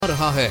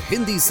रहा है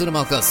हिंदी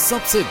सिनेमा का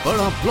सबसे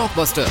बड़ा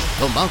ब्लॉकबस्टर।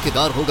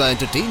 धमाकेदार होगा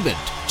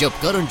एंटरटेनमेंट जब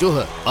करण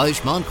जौहर,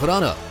 आयुष्मान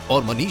खुराना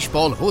और मनीष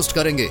पॉल होस्ट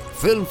करेंगे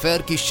फिल्म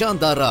फेयर की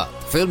शानदार रात।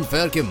 फिल्म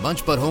फेयर के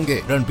मंच पर होंगे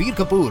रणबीर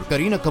कपूर,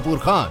 करीना कपूर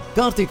खान,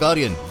 कार्तिक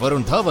आर्यन,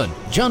 वरुण धवन,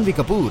 जानवी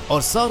कपूर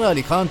और सारा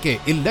अली खान के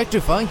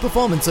इलेक्ट्रीफाइंग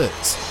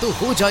परफॉर्मेंसेस। तो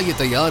हो जाइए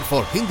तैयार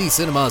for Hindi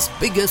cinema's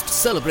biggest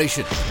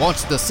celebration.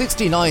 Watch the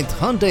 69th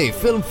Hyundai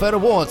Film Fair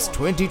Awards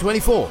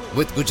 2024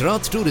 with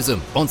Gujarat Tourism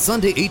on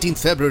Sunday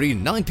 18th February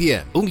 9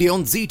 p.m. only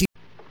on ZT.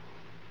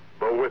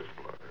 The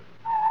Whistler.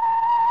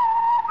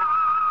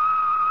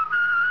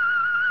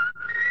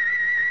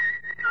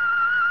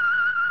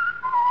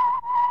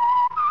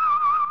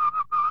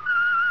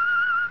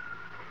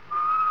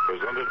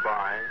 Presented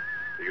by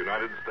the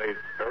United States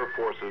Air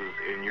Forces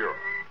in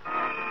Europe.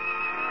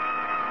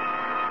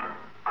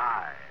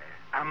 I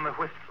am the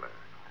Whistler,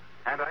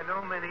 and I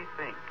know many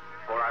things,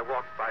 for I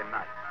walk by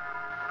night.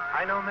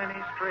 I know many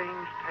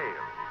strange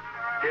tales,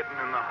 hidden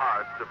in the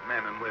hearts of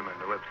men and women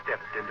who have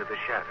stepped into the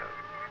shadows.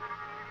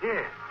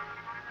 Yes,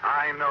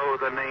 I know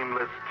the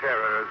nameless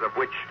terrors of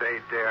which they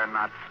dare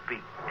not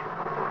speak.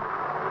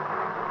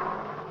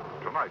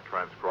 Tonight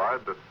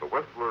transcribed, it's The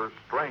Whistler's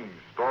strange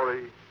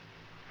story,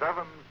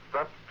 7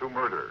 Steps to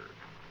Murder.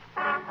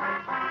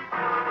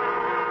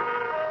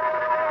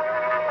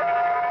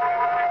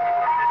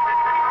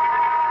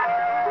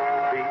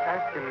 The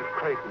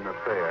Atkins-Clayton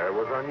affair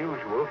was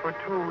unusual for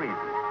two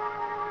reasons.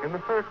 In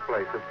the first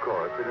place, of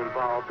course, it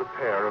involved a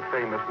pair of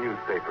famous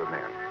newspaper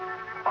men.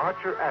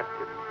 Archer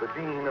Atkins, the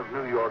dean of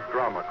New York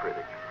drama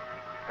critics,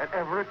 and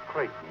Everett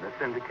Clayton, a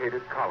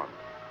syndicated columnist.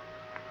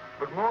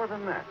 But more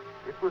than that,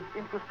 it was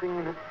interesting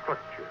in its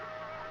structure.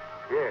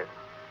 Yes,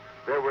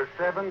 there were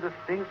 7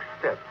 distinct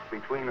steps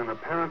between an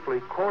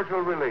apparently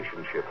cordial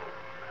relationship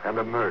and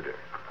a murder.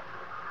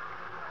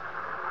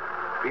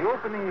 The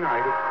opening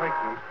night of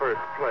Clayton's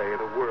first play,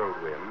 The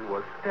Whirlwind,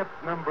 was step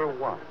number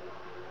 1.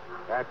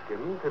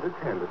 Atkins had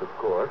attended, of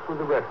course, with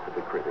the rest of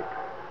the critics,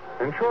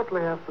 and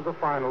shortly after the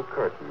final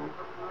curtain,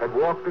 had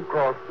walked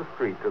across the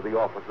street to the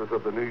offices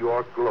of the New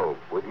York Globe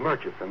with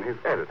Murchison, his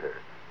editor,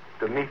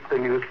 to meet the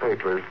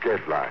newspaper's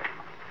deadline.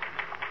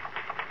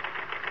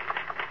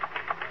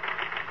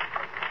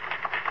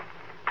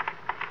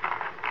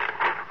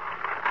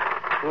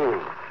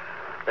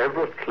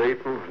 Everett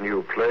Clayton's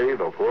new play,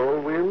 The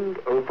Whirlwind,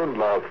 opened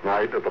last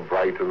night at the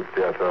Brighton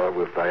Theatre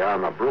with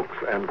Diana Brooks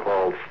and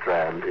Paul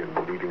Strand in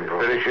the leading role.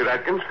 Finish it,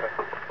 Atkins?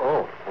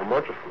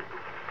 Murchison.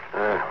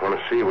 I want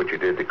to see what you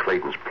did to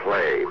Clayton's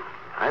play.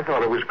 I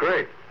thought it was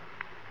great.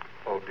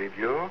 Oh, did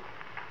you?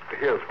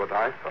 Here's what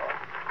I thought.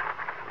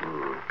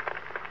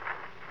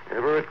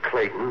 Everett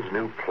Clayton's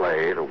new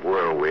play, The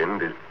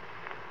Whirlwind, is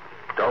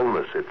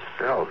dullness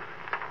itself.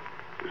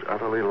 It was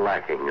utterly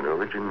lacking in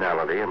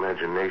originality,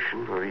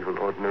 imagination, or even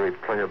ordinary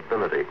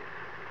playability.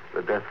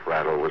 The death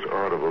rattle was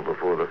audible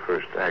before the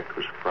first act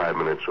was 5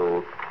 minutes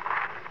old.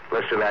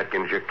 Listen,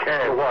 Atkins, you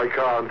can't. Why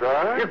can't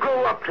I? You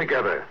grew up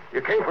together.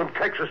 You came from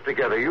Texas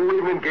together. You were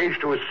even engaged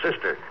to his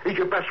sister. He's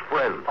your best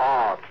friend.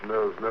 Art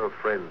knows no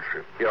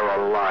friendship. You're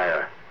a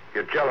liar.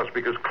 You're jealous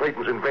because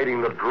Clayton's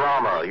invading the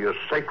drama, your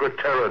sacred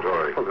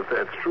territory. Well, if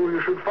that's true,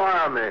 you should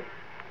fire me.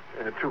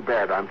 Too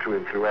bad I'm too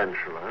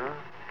influential, huh?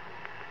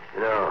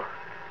 You know,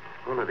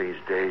 one of these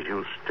days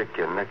you'll stick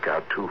your neck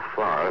out too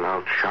far and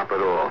I'll chop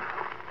it off.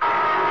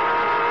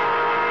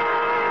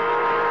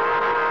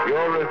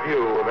 Your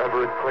review of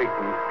Everett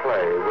Clayton's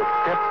play was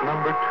step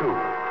number 2.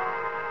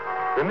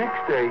 The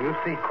next day, you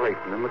see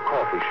Clayton in the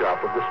coffee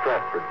shop of the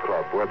Stratford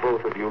Club, where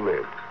both of you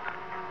live.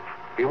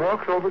 He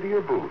walks over to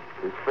your booth,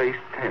 his face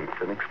tense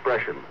and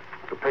expressionless,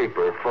 the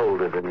paper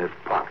folded in his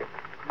pocket.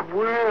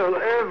 Well,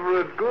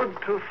 Everett, good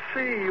to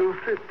see you.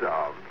 Sit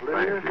down, please.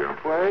 Thank you.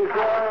 Wait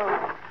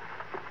down.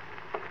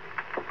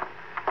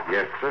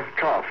 Yes, sir.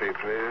 Coffee,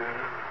 please.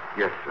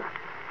 Yes, sir.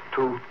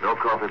 2. No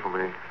coffee for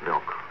me.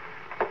 Milk.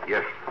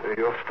 Yes.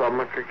 Your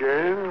stomach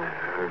again?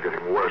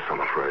 Getting worse, I'm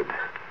afraid.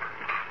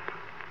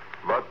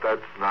 But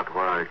that's not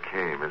why I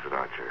came, is it,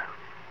 Archer?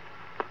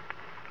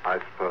 I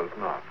suppose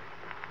not.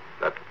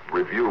 That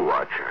review,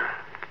 Archer.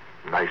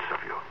 Nice of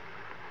you.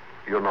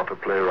 You're not a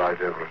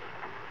playwright, Everett.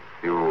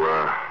 You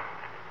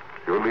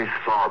at least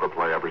saw the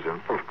play, I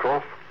presume? Of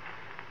course.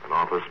 An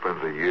author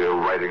spends a year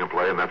writing a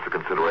play, and that's the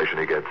consideration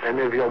he gets.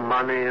 Any of your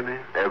money in it?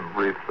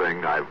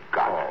 Everything I've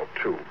got. Oh,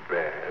 too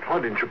bad. Why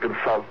didn't you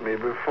consult me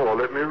before?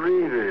 Let me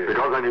read it.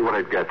 Because I knew what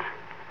I'd get.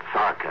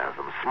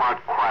 Sarcasm, smart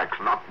cracks,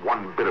 not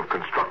one bit of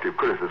constructive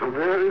criticism.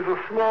 There is a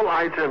small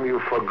item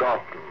you've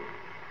forgotten.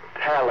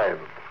 Talent.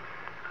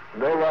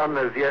 No one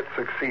has yet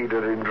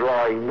succeeded in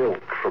drawing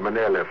milk from an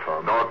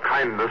elephant. Nor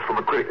kindness from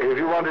a critic. If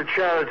you wanted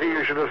charity,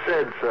 you should have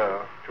said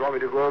so. Do you want me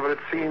to go over it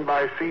scene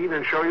by scene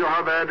and show you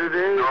how bad it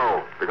is?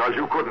 No, because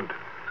you couldn't.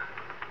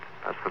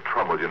 That's the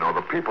trouble, you know.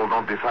 The people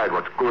don't decide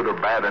what's good or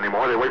bad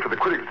anymore. They wait for the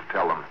critics to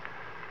tell them.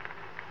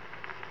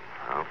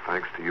 Well,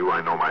 thanks to you,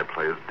 I know my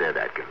play is dead,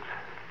 Atkins.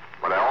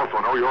 But I also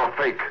know you're a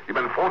fake. You've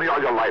been phony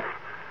all your life.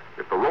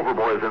 If the Rover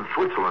Boys in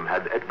Switzerland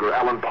had Edgar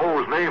Allan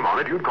Poe's name on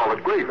it, you'd call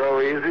it great. Go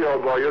easy,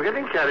 old boy. You're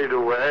getting carried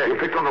away. You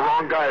picked on the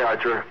wrong guy,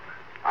 Archer.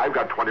 I've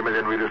got 20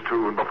 million readers,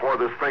 too, and before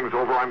this thing's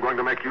over, I'm going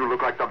to make you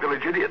look like the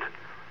village idiot.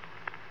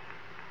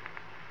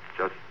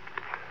 Just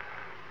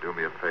do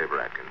me a favor,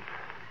 Atkins.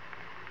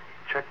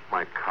 Check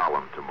my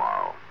column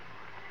tomorrow.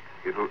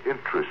 It'll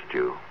interest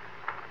you.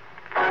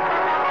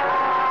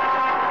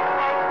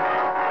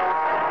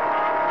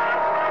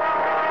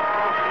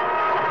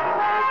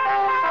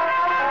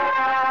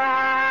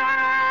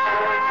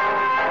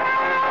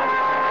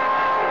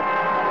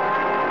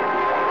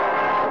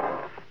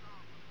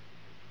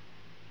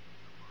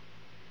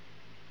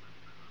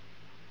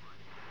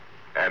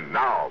 And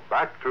now,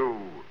 back to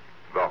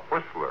The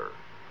Whistler.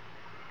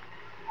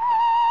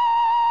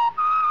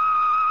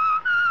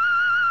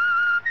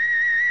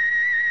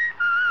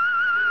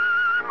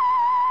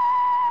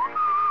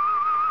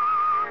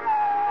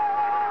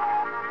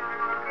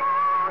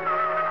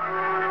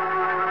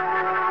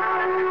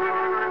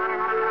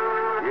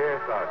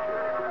 Yes,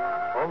 Archer.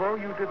 Although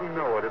you didn't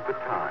know it at the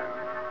time,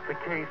 the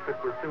case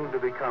that was soon to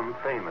become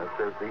famous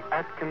as the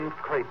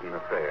Atkins-Clayton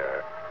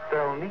affair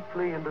fell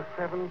neatly into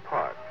 7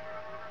 parts.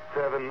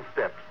 7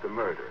 steps to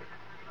murder.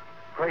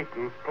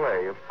 Clayton's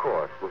play, of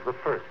course, was the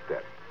first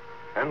step,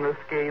 and the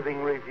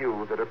scathing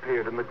review that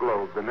appeared in the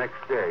Globe the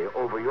next day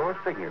over your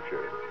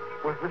signature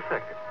was the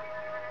second.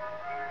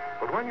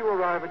 But when you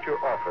arrive at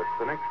your office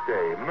the next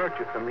day,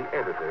 Murchison, the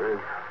editor,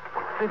 is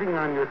sitting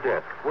on your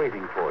desk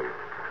waiting for you,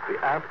 the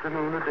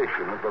afternoon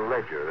edition of the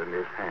Ledger in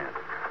his hand.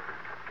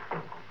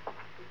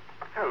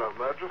 Hello,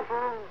 Murchison.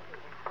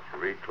 Did you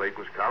read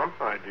Clayton's column?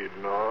 I did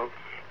not.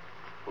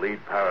 Lead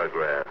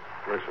paragraph.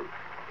 Listen.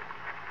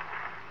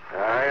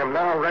 I am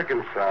now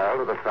reconciled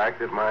to the fact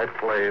that my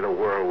play, The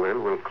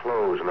Whirlwind, will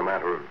close in a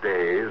matter of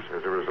days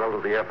as a result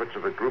of the efforts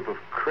of a group of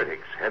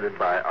critics headed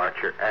by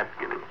Archer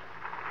Atkins.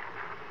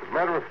 As a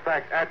matter of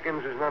fact,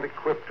 Atkins is not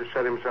equipped to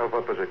set himself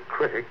up as a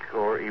critic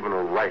or even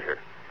a writer.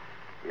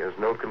 He has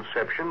no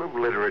conception of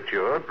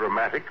literature,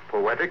 dramatic,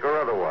 poetic, or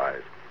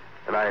otherwise.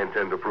 And I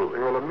intend to prove it.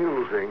 Well,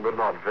 amusing, but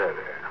not very.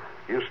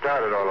 You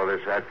started all of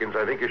this, Atkins.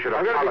 I think you should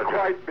I'm apologize.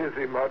 going to be quite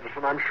busy,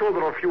 Murchison. I'm sure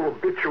there are a few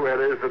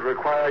obituaries that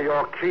require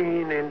your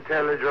keen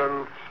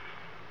intelligence.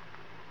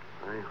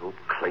 I hope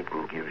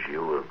Clayton gives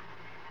you a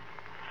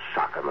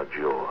sock on the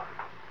jaw.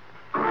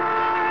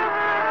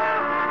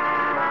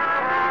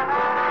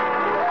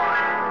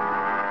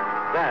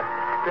 That's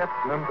step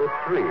number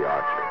 3,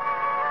 Archer.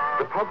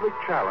 The public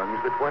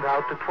challenge that went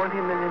out to 20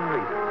 million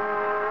readers.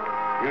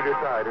 You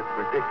decide it's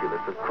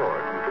ridiculous, of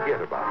course, and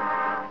forget about it.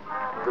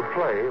 The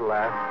play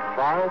lasts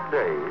 5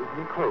 days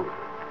and closes.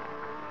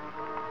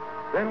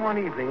 Then one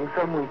evening,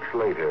 some weeks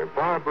later,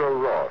 Barbara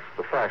Ross,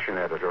 the fashion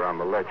editor on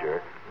the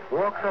Ledger,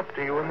 walks up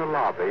to you in the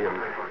lobby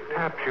and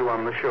taps you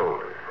on the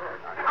shoulder.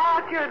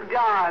 Archer,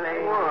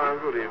 darling. Well,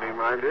 good evening,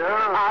 my dear.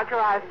 Archer,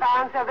 I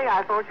found something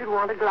I thought you'd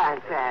want to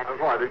glance at.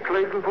 Why, did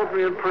Clayton put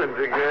me in print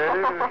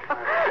again?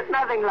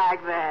 Nothing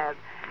like that.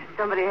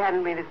 Somebody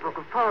handed me this book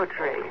of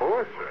poetry.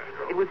 Poetry?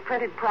 It was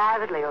printed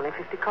privately, only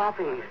 50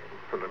 copies.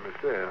 Well, let me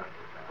see.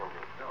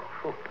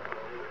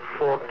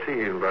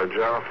 14 by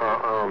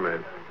Jafar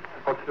Ahmed.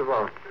 What's it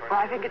about? Well,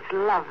 I think it's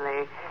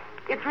lovely.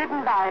 It's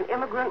written by an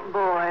immigrant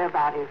boy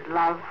about his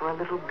love for a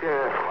little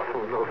girl.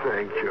 Oh, no,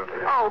 thank you.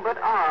 Oh, but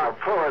Now, Art.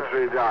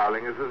 poetry,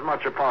 darling, is as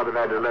much a part of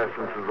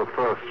adolescence as the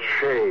first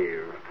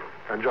shave,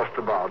 and just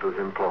about as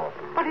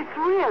important. But it's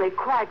really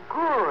quite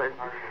good.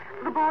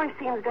 The boy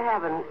seems to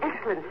have an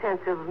excellent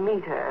sense of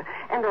meter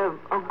and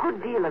a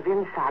good deal of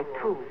insight,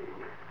 too.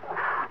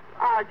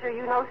 Archer,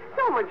 you know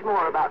so much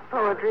more about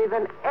poetry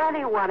than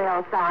anyone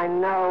else I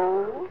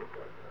know.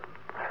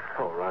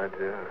 All right,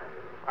 dear.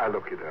 I'll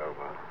look it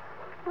over.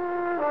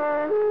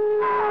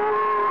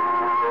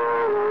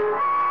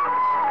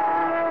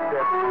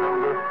 Step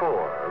number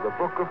 4, the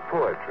book of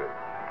poetry.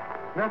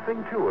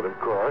 Nothing to it, of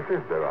course,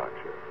 is there,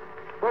 Archer?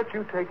 But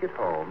you take it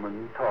home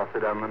and toss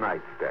it on the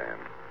nightstand.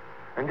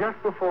 And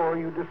just before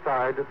you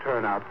decide to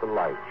turn out the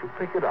lights, you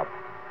pick it up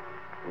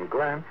and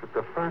glance at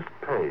the first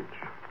page.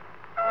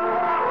 I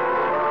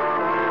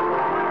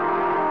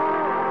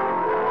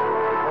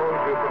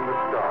told you from the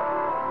start.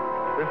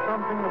 There's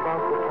something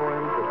about the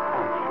poems that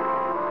haunts you,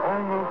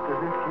 almost as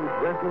if you'd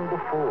read them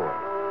before.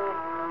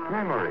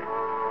 Memories,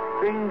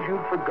 things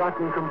you'd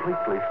forgotten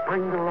completely,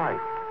 spring to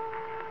life.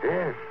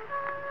 Yes,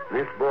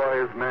 this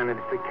boy has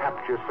managed to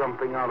capture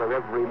something out of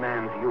every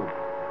man's youth.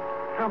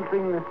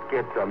 Something that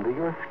gets under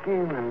your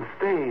skin and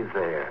stays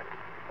there.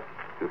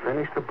 You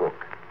finish the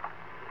book,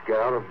 get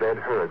out of bed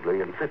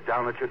hurriedly, and sit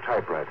down at your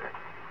typewriter.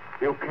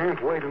 You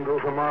can't wait until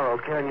tomorrow,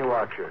 can you,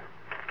 Archer?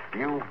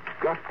 You've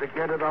got to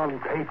get it on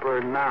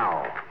paper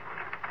now.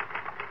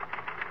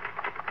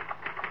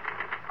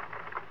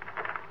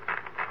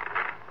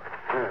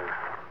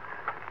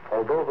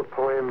 Although the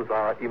poems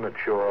are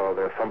immature,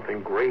 there's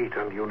something great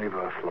and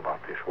universal about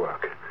this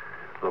work.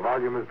 The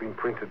volume has been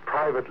printed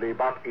privately,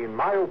 but in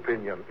my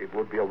opinion, it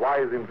would be a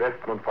wise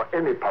investment for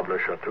any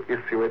publisher to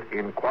issue it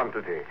in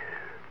quantity.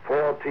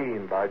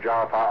 14 by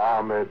Jafar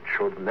Ahmed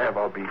should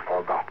never be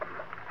forgotten.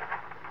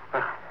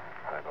 I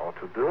ought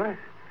to do it.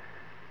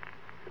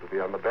 It'll be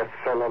on the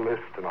bestseller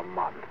list in a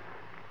month.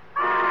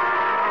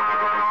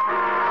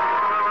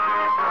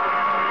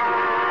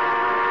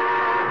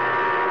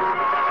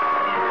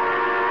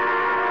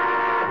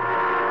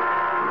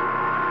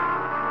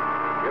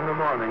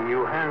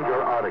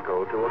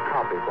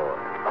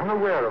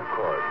 unaware, of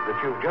course, that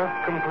you've just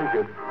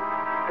completed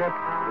step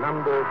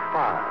number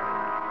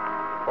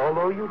 5.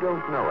 Although you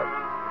don't know it,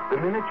 the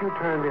minute you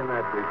turned in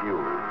that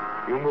review,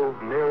 you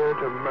moved nearer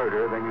to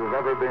murder than you've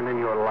ever been in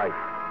your life.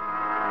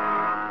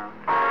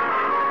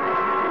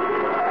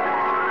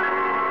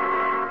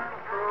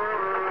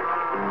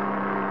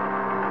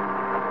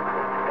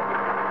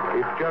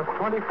 It's just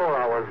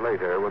 24 hours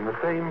later when the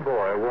same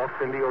boy walks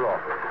into your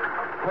office,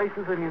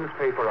 places a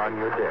newspaper on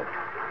your desk.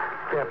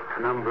 Step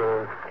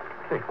number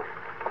 6.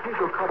 Here's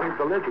your copy of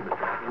the Ledger, Mr.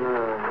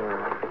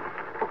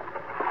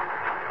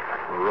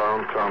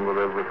 Round town,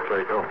 whatever it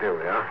takes. Oh, here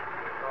we are.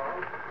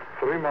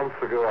 3 months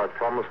ago, I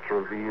promised to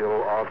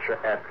reveal Archer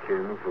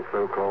Atkins, the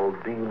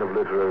so-called Dean of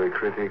Literary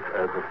Critics,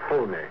 as a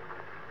phony.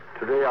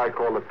 Today, I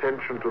call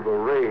attention to the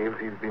raves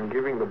he's been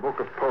giving the book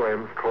of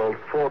poems called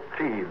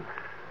 14,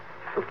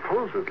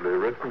 supposedly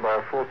written by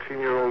a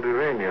 14-year-old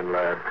Iranian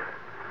lad.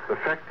 The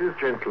fact is,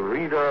 gentle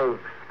readers,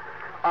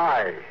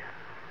 I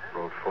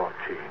wrote 14.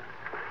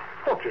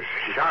 What is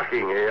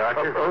shocking, eh,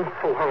 Archer?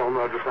 Hello,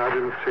 Marcus. I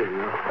didn't see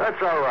you.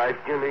 That's all right.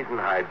 You needn't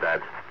hide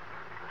that.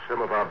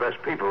 Some of our best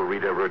people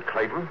read Everett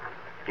Clayton,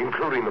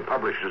 including the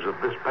publishers of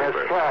this paper.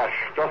 That's trash.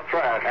 Just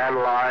trash. And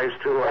lies,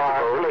 too, I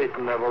suppose.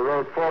 Clayton never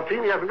wrote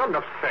 14. He hasn't got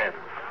enough sense.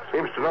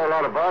 Seems to know a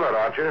lot about it,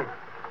 Archer.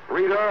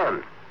 Read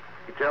on.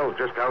 He tells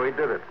just how he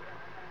did it.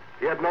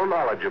 He had no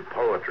knowledge of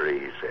poetry,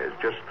 he says.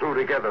 Just threw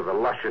together the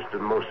lushest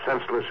and most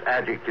senseless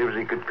adjectives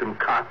he could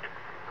concoct.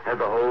 Had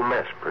the whole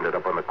mess printed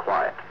up on the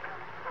quiet.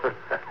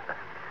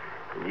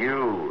 And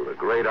you, the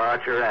great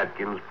Archer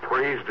Atkins,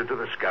 praised it to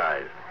the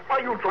skies.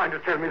 Are you trying to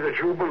tell me that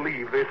you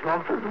believe this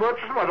nonsense? Much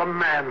what a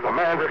man's... A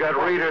man's got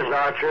readers,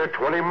 Archer.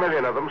 20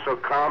 million of them, so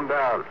calm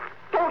down.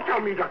 Don't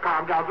tell me to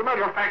calm down. As a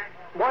matter of fact,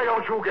 why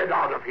don't you get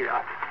out of here?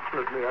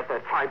 Let me at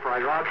that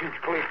typewriter. I'll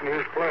teach Clayton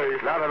his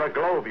place. Not in a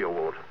Globe, you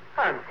won't.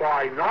 And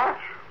why not?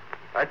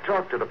 I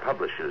talked to the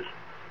publishers.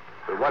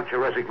 They want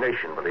your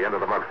resignation by the end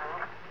of the month.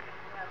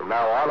 From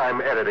now on,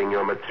 I'm editing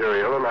your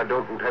material, and I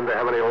don't intend to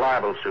have any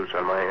libel suits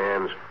on my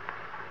hands.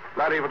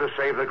 Not even to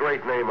save the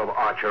great name of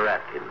Archer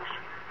Atkins.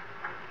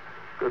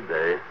 Good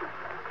day.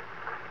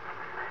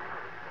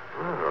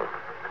 Well,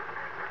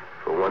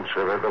 for once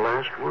I've had the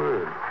last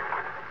word.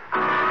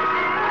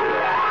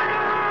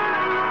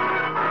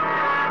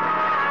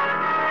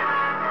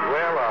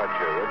 Well,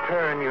 Archer, a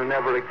turn you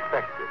never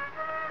expected.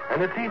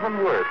 And it's even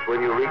worse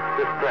when you reach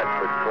the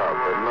Stratford Club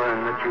and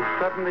learn that you've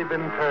suddenly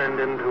been turned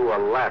into a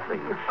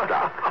laughing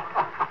stock.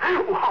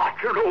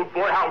 Archer, old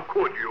boy, how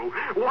could you?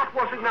 What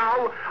was it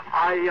now?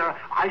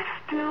 I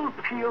still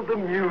feel the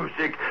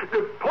music,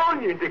 the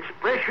poignant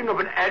expression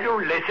of an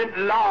adolescent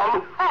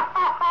love.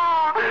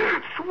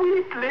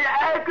 Sweetly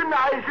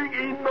agonizing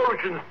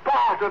emotions,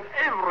 part of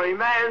every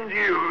man's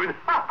youth.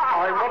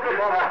 I wonder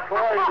what a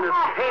poisonous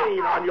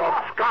pain on your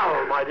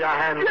skull, my dear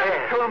Hans.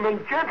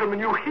 Gentlemen,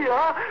 you hear?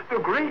 The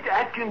great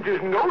Atkins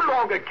is no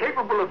longer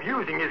capable of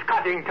using his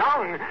cutting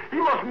tongue. He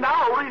must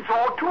now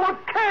resort to a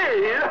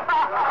cane.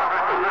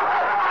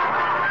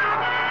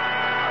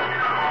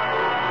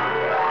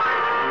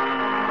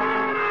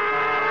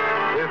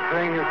 This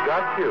thing has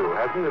got you,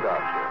 hasn't it,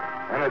 Archer?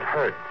 And it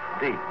hurts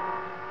deep,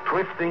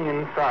 twisting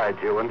inside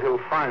you until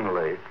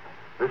finally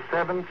the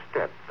 7th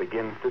step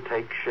begins to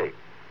take shape.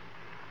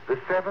 The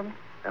 7th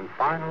and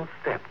final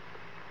step,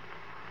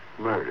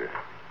 murder.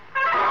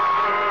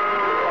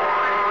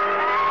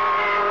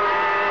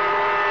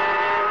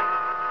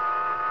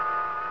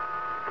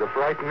 It's a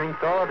frightening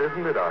thought,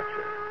 isn't it,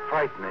 Archer?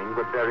 Frightening,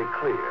 but very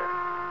clear.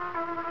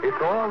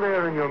 It's all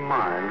there in your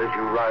mind as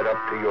you ride up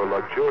to your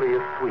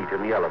luxurious suite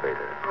in the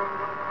elevator.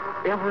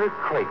 Everett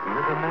Clayton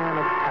is a man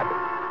of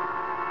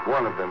habits,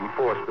 one of them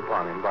forced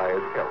upon him by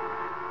his health.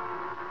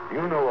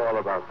 You know all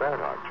about that,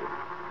 Archer.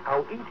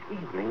 How each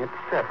evening at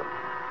 7,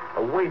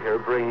 a waiter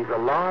brings a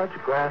large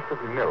glass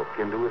of milk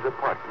into his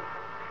apartment.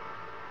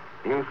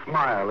 You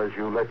smile as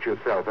you let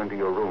yourself into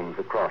your rooms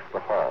across the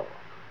hall.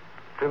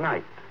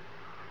 Tonight,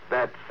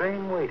 that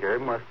same waiter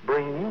must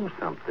bring you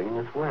something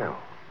as well.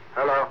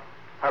 Hello,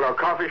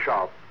 coffee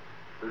shop.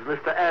 This is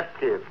Mr.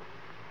 Atkins.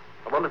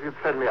 I wonder if you'd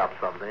send me up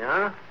something,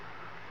 huh?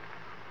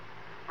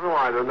 Oh,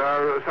 I don't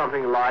know.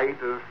 Something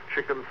light, a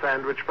chicken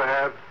sandwich,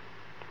 perhaps.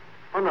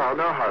 Oh,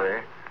 no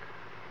hurry.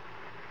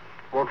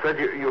 Well, said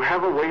you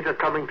have a waiter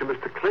coming to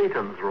Mr.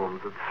 Clayton's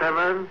rooms at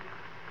 7?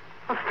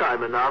 That's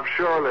time enough,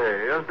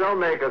 surely. Just don't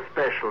make a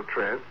special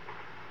trip.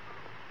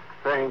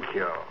 Thank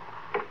you.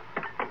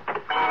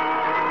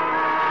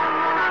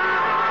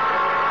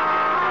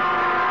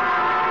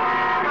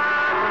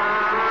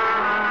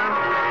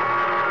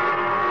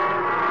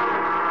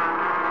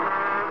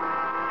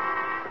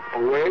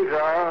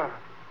 Waiter.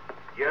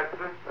 Yes,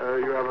 sir?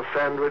 You have a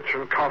sandwich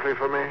and coffee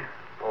for me?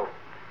 Oh,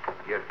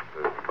 yes,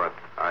 sir. But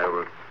I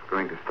was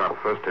going to stop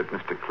first at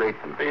Mr.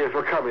 Clayton. Yes,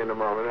 we'll come in a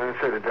moment. And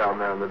set it down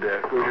there on the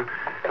desk, will you?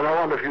 And I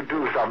wonder if you'd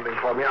do something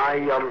for me.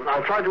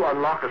 I tried to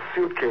unlock a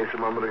suitcase a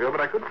moment ago,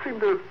 but I couldn't seem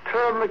to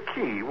turn the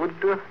key. Would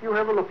you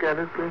have a look at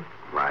it, please?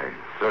 Why,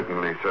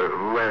 certainly, sir.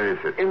 Where is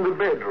it? In the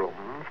bedroom.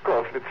 Of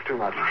course, if it's too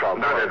much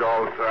trouble. Not at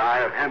all, sir. I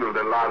have handled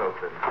a lot of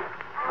them.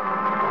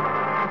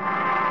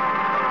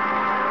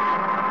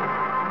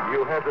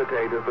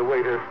 hesitate as the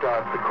waiter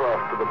starts to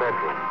cross to the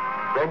bedroom.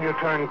 Then you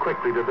turn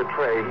quickly to the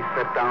tray he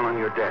set down on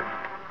your desk.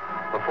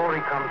 Before he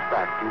comes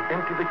back, you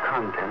empty the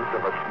contents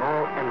of a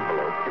small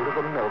envelope into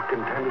the milk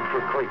intended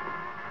for Clayton.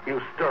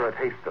 You stir it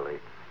hastily,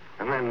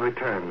 and then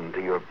return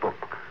to your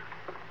book.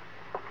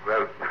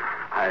 Well,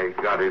 I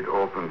got it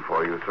open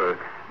for you, sir.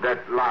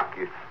 That lock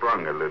is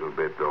sprung a little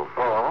bit, though.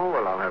 Oh,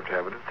 well, I'll have to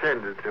have it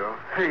attended to.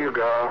 Here you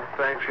go.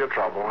 Thanks for your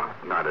trouble.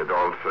 Not at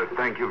all, sir.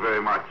 Thank you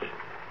very much.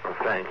 Well,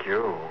 thank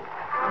you.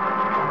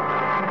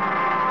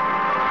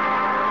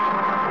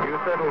 You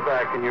settle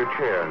back in your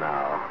chair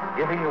now,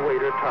 giving the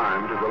waiter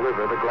time to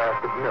deliver the glass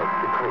of milk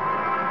to Clayton.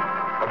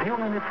 A few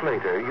minutes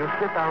later, you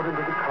slip out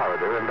into the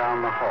corridor and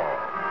down the hall.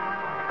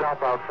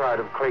 Stop outside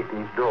of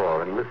Clayton's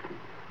door and listen.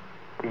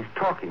 He's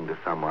talking to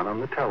someone on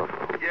the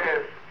telephone.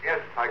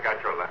 Yes, I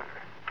got your letter.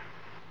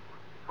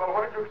 Well,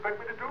 what did you expect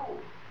me to do?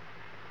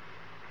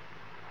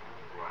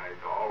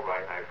 All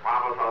right. I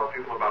promise I'll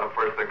see them about it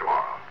first thing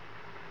tomorrow.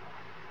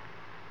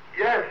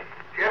 Yes,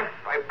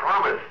 I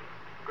promise.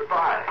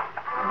 Goodbye.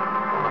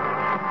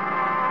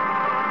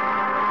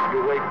 You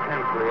wait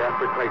tensely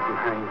after Clayton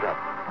hangs up,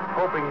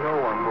 hoping no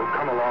one will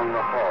come along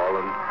the hall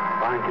and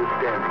find you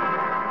standing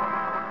there.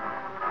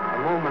 A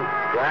moment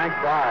drags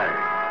by.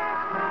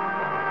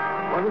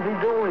 What is he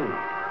doing?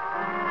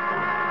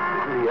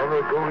 Isn't he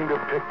ever going to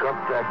pick up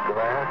that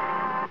glass?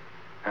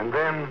 And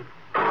then...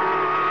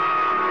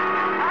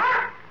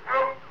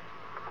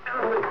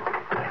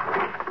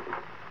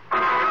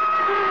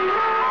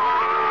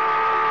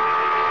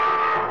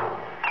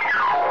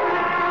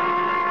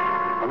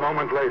 A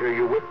moment later,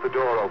 you whip the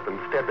door open,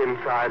 step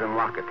inside, and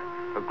lock it.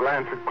 A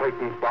glance at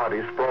Clayton's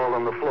body sprawled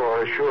on the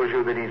floor assures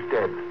you that he's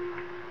dead.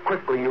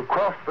 Quickly, you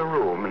cross the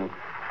room and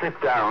sit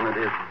down at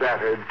his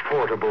battered,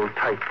 portable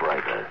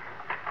typewriter.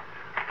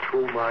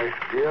 To my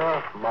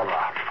dear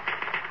mother,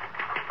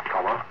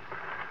 comma,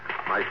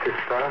 my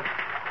sister,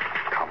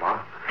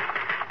 comma,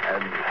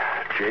 and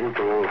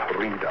gentle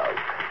readers,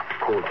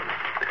 colon.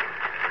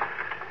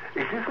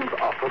 It isn't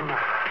often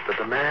that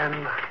a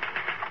man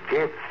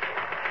gets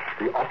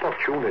the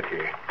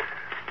opportunity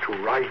to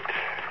write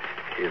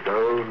his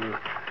own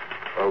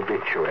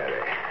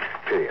obituary,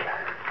 period.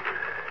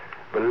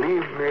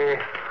 Believe me,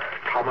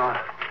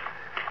 comma,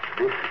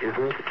 this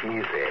isn't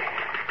easy,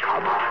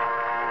 comma,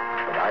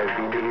 but I've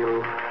been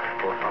ill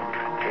for some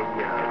 10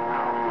 years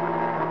now.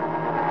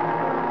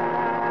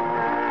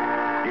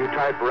 You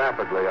type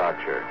rapidly,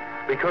 Archer,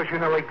 because you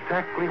know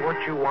exactly what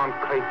you want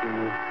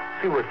Clayton's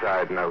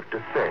suicide note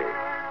to say.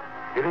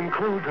 It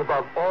includes,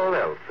 above all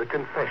else, a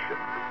confession,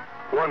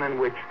 one in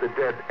which the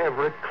dead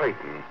Everett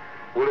Clayton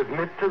will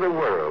admit to the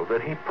world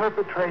that he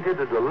perpetrated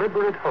a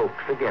deliberate hoax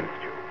against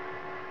you.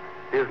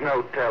 His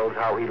note tells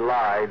how he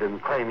lied in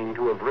claiming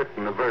to have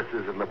written the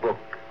verses in the book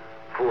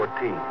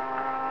 14.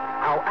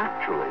 How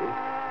actually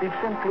he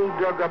simply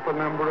dug up a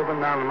number of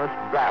anonymous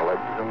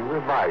ballads and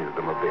revised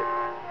them a bit.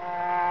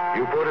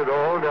 You put it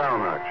all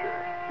down, Archer,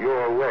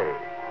 your way,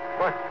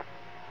 but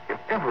in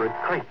Everett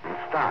Clayton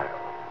style.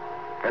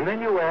 And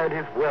then you add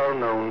his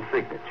well-known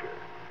signature.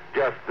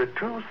 Just the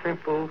two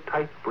simple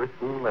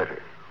typewritten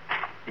letters.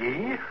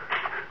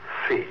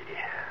 E.C.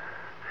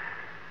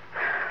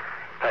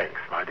 Thanks,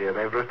 my dear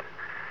Everett.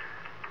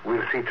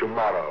 We'll see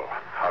tomorrow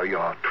how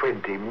your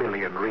 20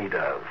 million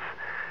readers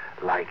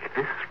like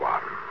this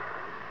one.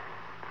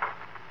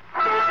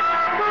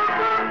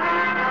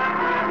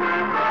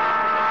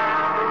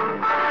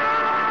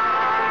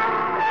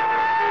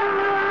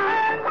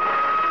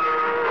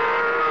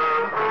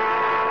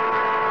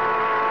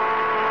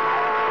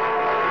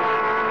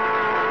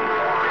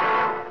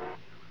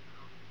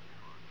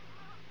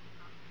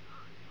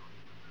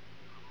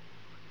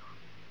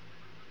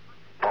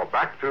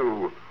 Back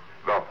to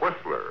The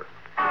Whistler.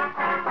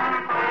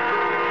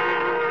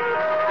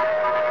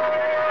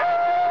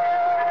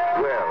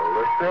 Well,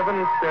 the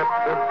 7 steps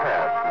have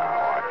passed now,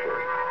 Archer.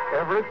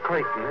 Everett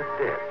Clayton is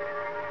dead.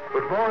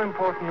 But more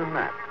important than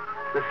that,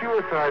 the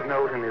suicide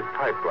note in his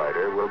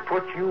typewriter will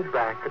put you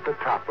back at the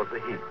top of the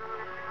heap.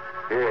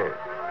 Yes,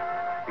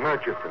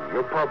 Murchison,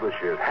 your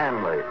publishers,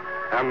 Hanley,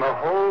 and the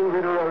whole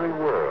literary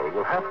world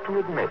will have to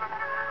admit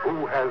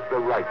who has the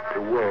right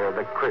to wear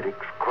the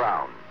critic's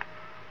crown.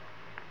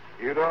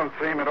 You don't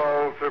seem at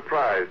all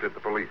surprised at the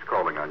police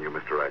calling on you,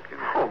 Mr.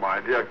 Atkins. Oh,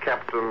 my dear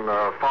Captain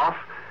Foss,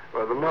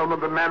 well, the moment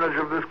the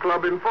manager of this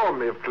club informed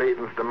me of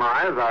Clayton's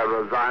demise, I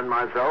resigned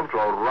myself to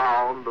a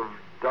round of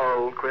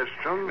dull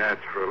questions.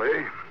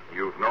 Naturally.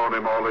 You've known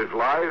him all his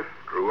life,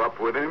 grew up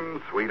with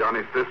him, sweet on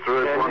his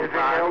sister at one Anything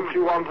time. else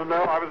you want to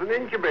know? I was an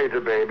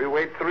incubator baby,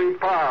 weighed 3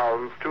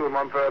 pounds, 2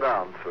 1/3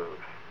 ounces.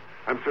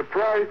 I'm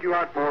surprised you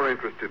aren't more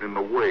interested in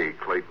the way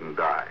Clayton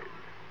died.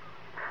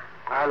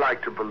 I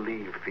like to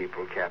believe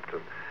people,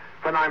 Captain.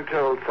 When I'm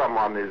told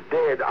someone is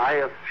dead, I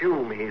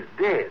assume he's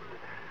dead.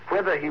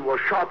 Whether he was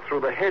shot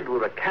through the head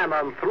with a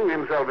cannon, threw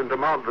himself into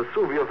Mount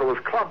Vesuvius, or was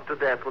clubbed to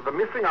death with the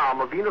missing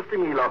arm of Venus de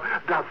Milo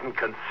doesn't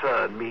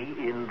concern me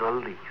in the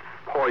least.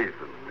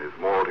 Poison is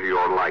more to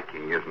your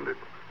liking, isn't it?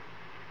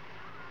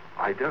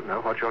 I don't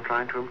know what you're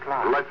trying to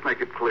imply. Well, let's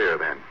make it clear,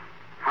 then.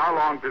 How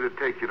long did it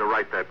take you to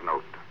write that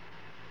note?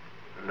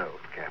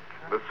 Note, Captain.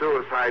 The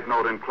suicide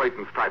note in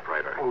Clayton's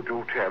typewriter. Oh,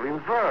 do tell. In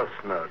verse,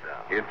 no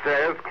doubt. It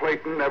says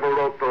Clayton never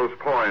wrote those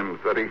poems,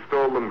 that he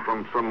stole them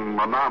from some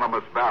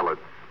anonymous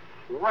ballads.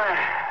 Well,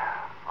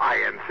 I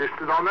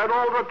insisted on that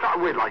all the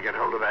time. Wait till I get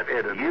hold of that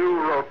editor.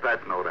 You wrote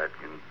that note,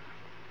 Atkins.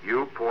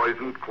 You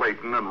poisoned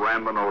Clayton and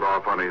ran the note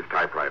off on his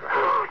typewriter.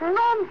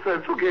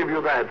 Nonsense. Who gave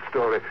you that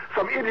story?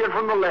 Some idiot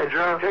from the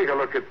Ledger? Take a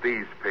look at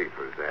these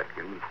papers,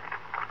 Atkins.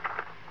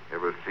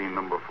 Ever seen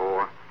them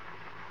before?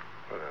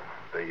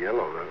 They're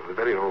yellow. They're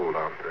very old,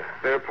 aren't they?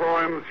 They're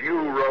poems you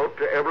wrote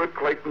to Everett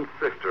Clayton's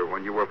sister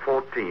when you were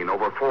 14,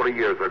 over 40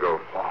 years ago.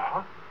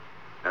 What?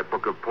 That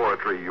book of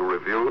poetry you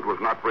reviewed was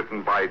not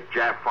written by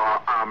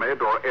Jafar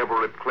Ahmed or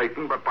Everett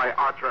Clayton, but by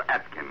Archer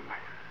Atkins.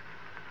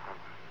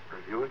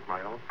 Reviewing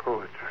my own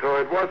poetry. So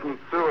it wasn't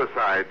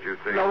suicide, you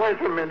see. Now, wait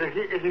a minute.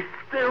 He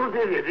still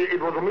did it.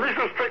 It was a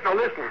malicious trick. Now,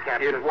 listen,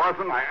 Captain. It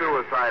wasn't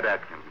suicide,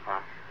 Atkins.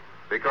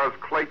 Because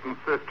Clayton's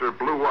sister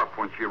blew up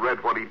when she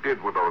read what he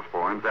did with those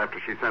poems after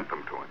she sent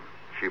them to him.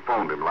 She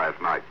phoned him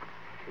last night.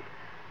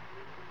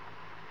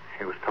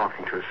 He was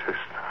talking to his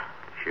sister.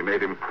 She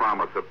made him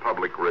promise a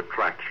public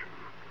retraction.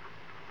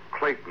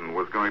 Clayton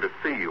was going to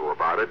see you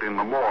about it in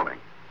the morning.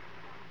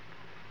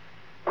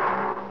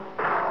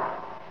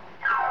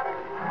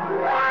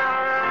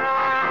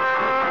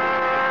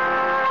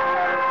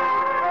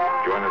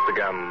 Join us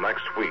again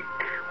next week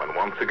when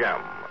once again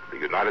the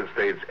United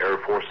States Air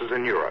Forces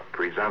in Europe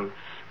presents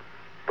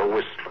The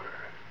Whistler.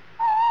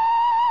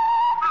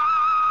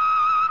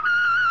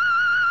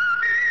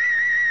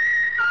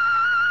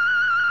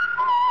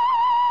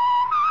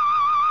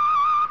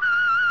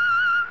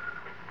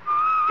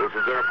 This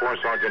is Air Force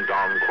Sergeant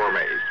Don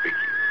Cormay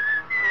speaking.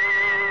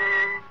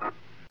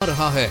 आ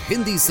रहा है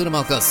Hindi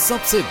cinema का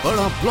सबसे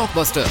बड़ा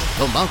blockbuster.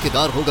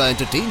 धमाकेदार होगा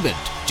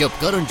entertainment जब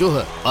करण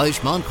जौहर,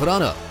 आयुष्मान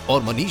खुराना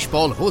और Manish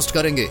Paul host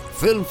करेंगे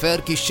फिल्म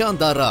फेयर की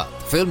शानदार रात।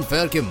 फिल्म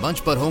फेयर के मंच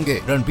पर होंगे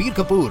रणबीर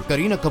कपूर,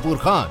 करीना कपूर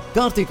खान,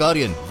 कार्तिक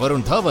आर्यन,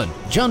 वरुण धवन,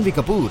 जानवी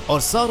कपूर और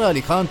सारा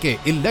अली खान के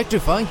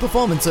इलेक्ट्रीफाइंग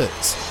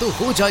परफॉर्मेंसेस। तो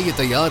हो जाइए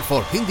तैयार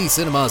for Hindi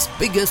cinema's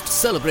biggest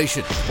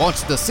celebration.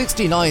 Watch the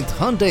 69th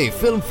Hyundai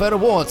Film Fair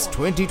Awards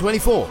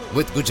 2024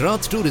 with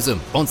Gujarat Tourism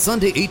on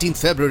Sunday 18th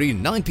February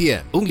 9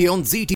 p.m. only on ZT.